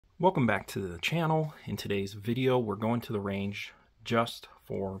Welcome back to the channel. In today's video, we're going to the range just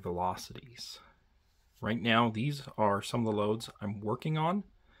for velocities. Right now, these are some of the loads I'm working on.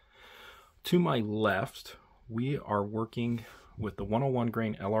 To my left, we are working with the 101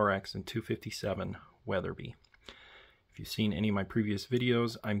 grain LRX and 257 Weatherby. If you've seen any of my previous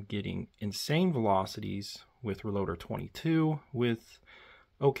videos, I'm getting insane velocities with reloader 22 with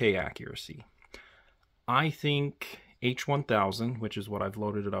okay accuracy. I think H1000, which is what I've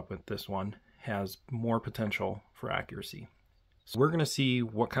loaded it up with this one, has more potential for accuracy. So we're going to see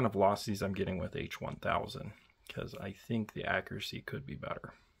what kind of velocities I'm getting with H1000, because I think the accuracy could be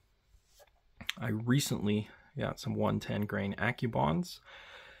better. I recently got some 110 grain Accubonds,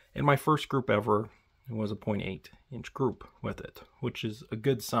 and my first group ever was a 0.8 inch group with it, which is a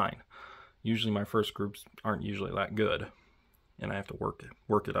good sign. Usually my first groups aren't usually that good, and I have to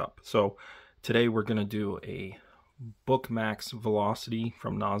work it up. So today we're going to do a book max velocity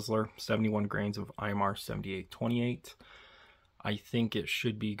from Nosler, 71 grains of IMR 7828. I think it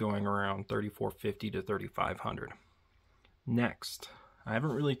should be going around 3450 to 3500. Next, I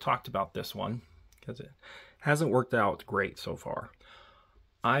haven't really talked about this one because it hasn't worked out great so far.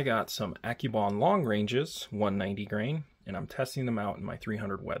 I got some Accubond long ranges, 190 grain, and I'm testing them out in my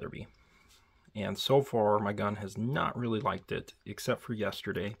 300 Weatherby. And so far, my gun has not really liked it, except for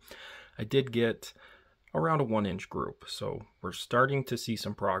yesterday. I did get around a 1 inch group, so we're starting to see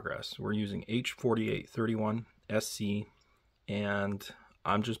some progress. We're using H4831 SC, and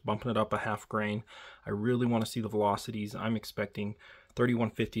I'm just bumping it up a half grain. I really want to see the velocities. I'm expecting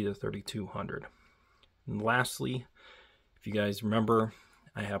 3150 to 3200. And lastly, if you guys remember,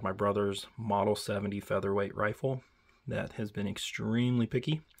 I have my brother's Model 70 featherweight rifle that has been extremely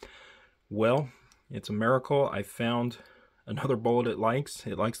picky. Well, it's a miracle. I found another bullet it likes.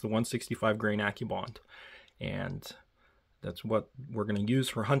 It likes the 165 grain Accubond, and that's what we're going to use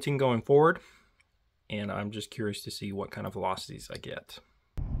for hunting going forward. And I'm just curious to see what kind of velocities I get.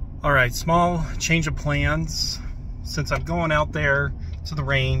 All right, small change of plans. Since I'm going out there to the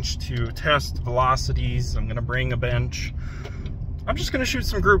range to test velocities, I'm going to bring a bench. I'm just going to shoot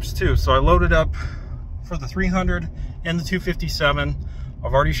some groups too. So I loaded up for the 300 and the 257.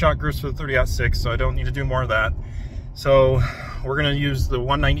 I've already shot groups for the 30-06, so I don't need to do more of that. So we're going to use the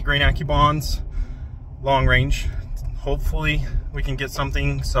 190 grain Accubonds long range. Hopefully we can get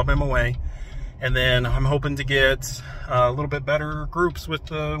something sub MOA. And then I'm hoping to get a little bit better groups with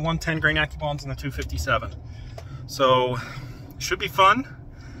the 110 grain Accubonds and the 257. So should be fun.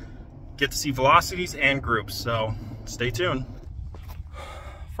 Get to see velocities and groups, so stay tuned.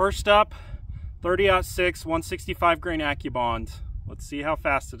 First up, 30-06 165 grain Accubond. Let's see how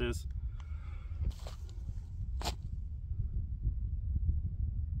fast it is.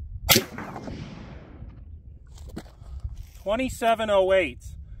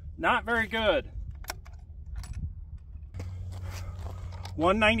 .2708, not very good.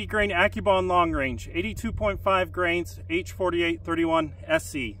 190 grain Accubond long range, 82.5 grains, H4831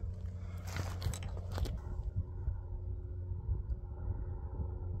 SC.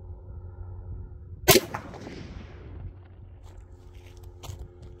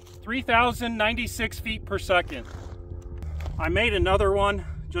 .3096 feet per second. I made another one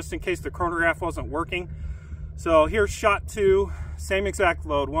just in case the chronograph wasn't working. So here's shot 2, same exact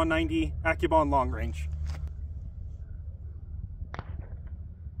load, 190 Accubond long range.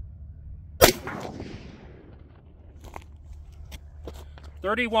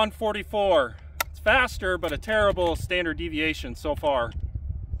 .3144. It's faster, but a terrible standard deviation so far.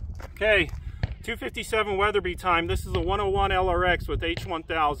 Okay, 257 Weatherby time. This is a 101 LRX with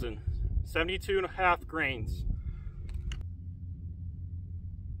H1000, 72.5 grains.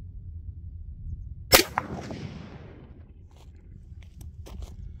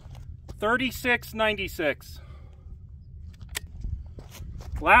 .3696.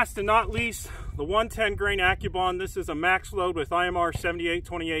 Last and not least, the 110 grain Accubond. This is a max load with IMR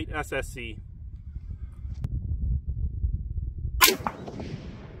 7828 SSC.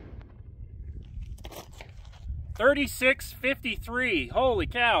 .3653. Holy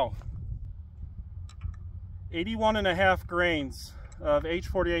cow. 81.5 grains of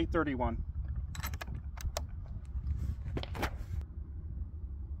H4831.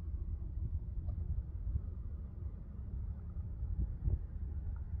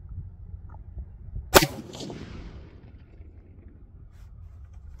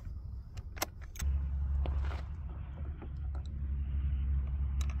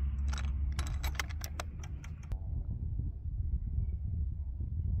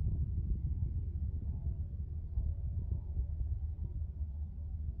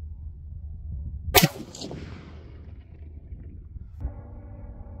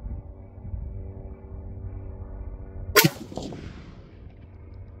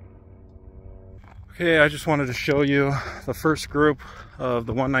 Okay, I just wanted to show you the first group of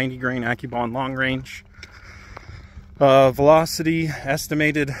the 190 grain Accubond long range. Velocity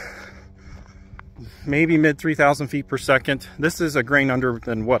estimated maybe mid 3,000 feet per second. This is a grain under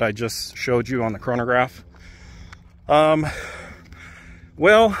than what I just showed you on the chronograph. Well,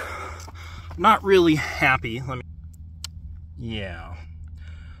 not really happy. Yeah.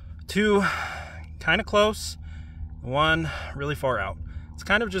 2 kind of close, 1 really far out. It's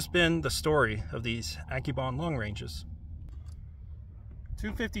kind of just been the story of these Accubond long ranges.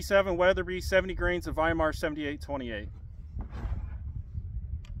 257 Weatherby, 70 grains of Weimar 7828.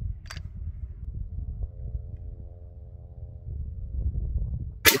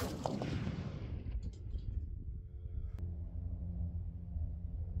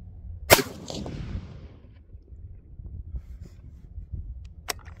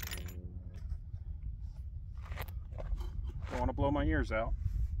 Don't want to blow my ears out.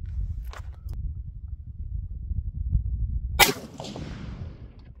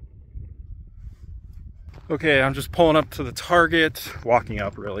 Okay, I'm just pulling up to the target, walking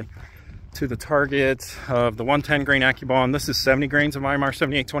up really, to the target of the 110 grain Accubond. This is 70 grains of Weimar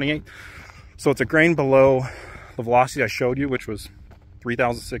 7828. So it's a grain below the velocity I showed you, which was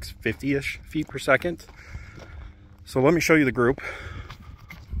 3,650-ish feet per second. So let me show you the group.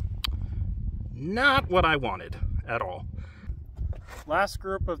 Not what I wanted at all. Last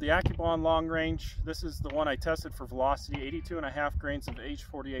group of the Accubond long range. This is the one I tested for velocity, 82.5 grains of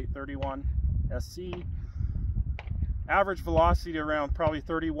H4831 SC. Average velocity around probably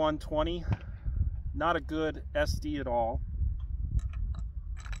 3120. Not a good SD at all.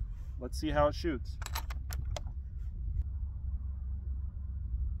 Let's see how it shoots.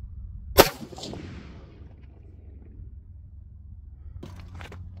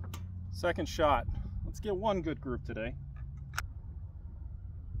 Second shot. Let's get one good group today.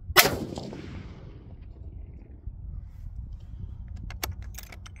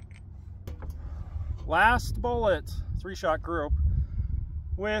 Last bullet, 3-shot group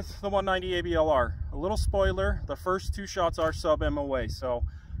with the 190 ABLR. A little spoiler, the first 2 shots are sub MOA, so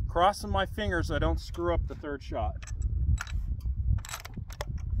crossing my fingers I don't screw up the 3rd shot.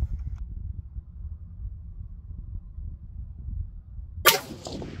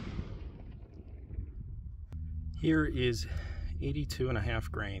 Here is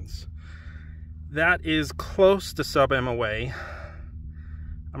 82.5 grains. That is close to sub MOA.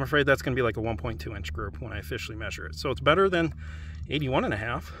 I'm afraid that's going to be like a 1.2 inch group when I officially measure it. So it's better than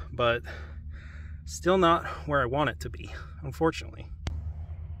 81.5, but still not where I want it to be, unfortunately.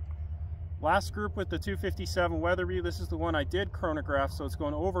 Last group with the 257 Weatherby. This is the one I did chronograph, so it's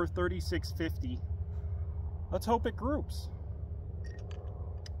going over 3650. Let's hope it groups.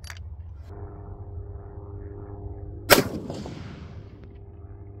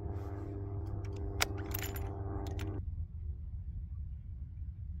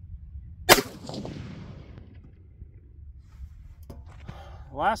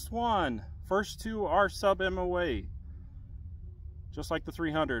 Last one. First 2 are sub MOA. Just like the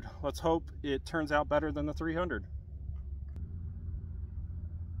 300. Let's hope it turns out better than the 300.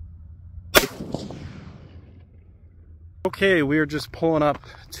 Okay, we are just pulling up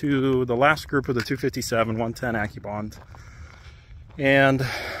to the last group of the 257 110 Accubond. And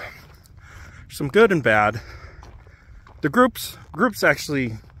some good and bad. The group's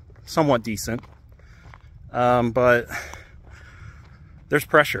actually somewhat decent. But there's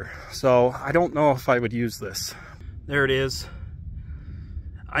pressure, so I don't know if I would use this. There it is.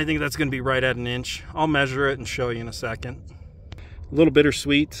 I think that's going to be right at 1 inch. I'll measure it and show you in a second. A little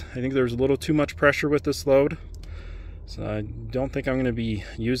bittersweet. I think there's a little too much pressure with this load, so I don't think I'm going to be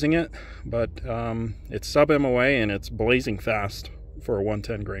using it, but it's sub MOA and it's blazing fast for a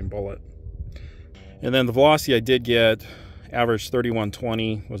 110 grain bullet. And then the velocity I did get, average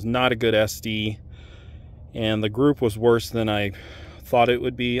 3120, was not a good SD, and the group was worse than I thought it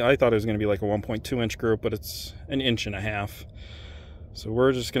would be. I thought it was going to be like a 1.2 inch group, but it's 1.5 inches. So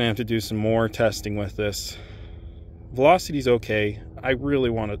we're just going to have to do some more testing with this. Velocity's okay. I really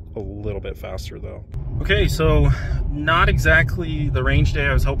want it a little bit faster though. Okay, so not exactly the range day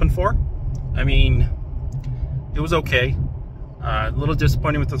I was hoping for. I mean, it was okay. A little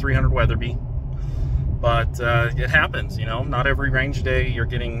disappointing with the 300 Weatherby, but it happens, you know. Not every range day you're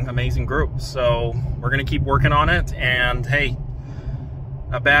getting amazing groups. So we're going to keep working on it, and hey,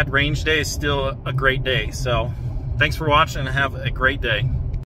 a bad range day is still a great day. So thanks for watching and have a great day.